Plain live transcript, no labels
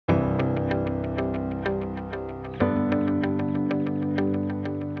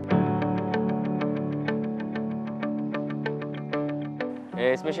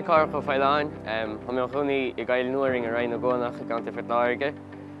Is mis car go Fáileáin, ha mé chunaí I Gaeilge nuairing a rainn gonach I gan Phort Láirge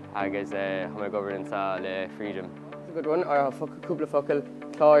agus ha mé gobar anseo le Freedom. It's a good one. I have cúpla focail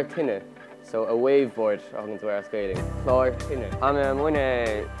clár tinne, so a waveboard an tú ar Gaeilge. Clár tinne. Ha mé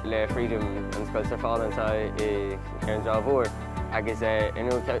muine le Freedom an scoil surfála anseo ar an Trá Mhór agus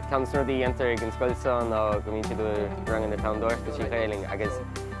inú ceamsnoirí enter ag an scoil san á go mín siad ranganna tamdóirta sí Gaeilge agus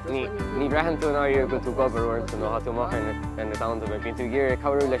ní breathan tú an áir go tú gobar uairt nó tú machar na tamda, bíonn tú gur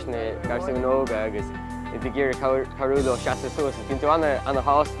cabhrú leis na garsaí nóga agus i gur cabhrú le seasta suas, bíonn tú anna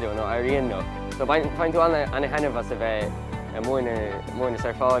hástú nó airíonn nó. So bhain tú anna henamh a bheith móna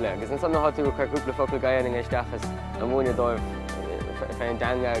surfála, agus an san nó tú chuir cúpla focail Gaeilge isteachas a móna dóibh féin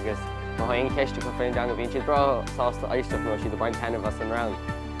deanga agus má ha aon ceiste go féin deanga, bíonn siad bra sásta aisteach nó siad a baint henamh an round.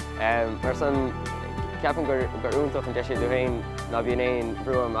 Mar san ceapan gur úntaach an deise dohéin ná bhíon éon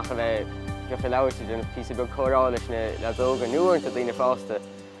brúam ach a bheith go leabhairte den pí go chorá leis le dóga nuairnta daoine fásta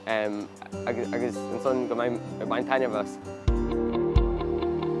agus an son go baint henamh.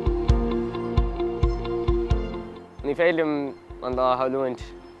 Ní féidirm an lá haluint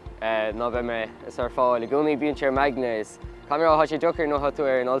ná bheith me surfáil. I gcónaí bíonn sé meagna is camera há sé deochar nó tú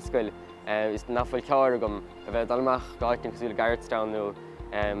ar an ollscoil is nafuil ceáir agam a bheith dalmach gáitin cosúil Reáchtálann nó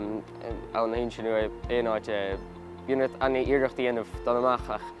an hín sin éáid bíonn anna iireachtaí anamh dalmach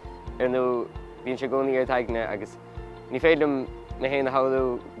ach ar nó bíonn sé gcónaí ar teagna agus ní féidirm na héana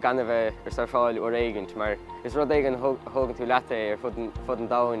haú gan bheith ar surfáil ó réigint, mar is rud éige thógann tú leathanaigh ar fud an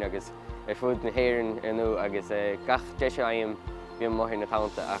dáin agus ar fud na héireann ar nó agus gach deise aim bíonn maithir na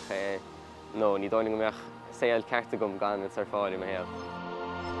tannta ach nó ní dóinnig go mbeadh saoil cearta gom gan an surfáil I mo héal.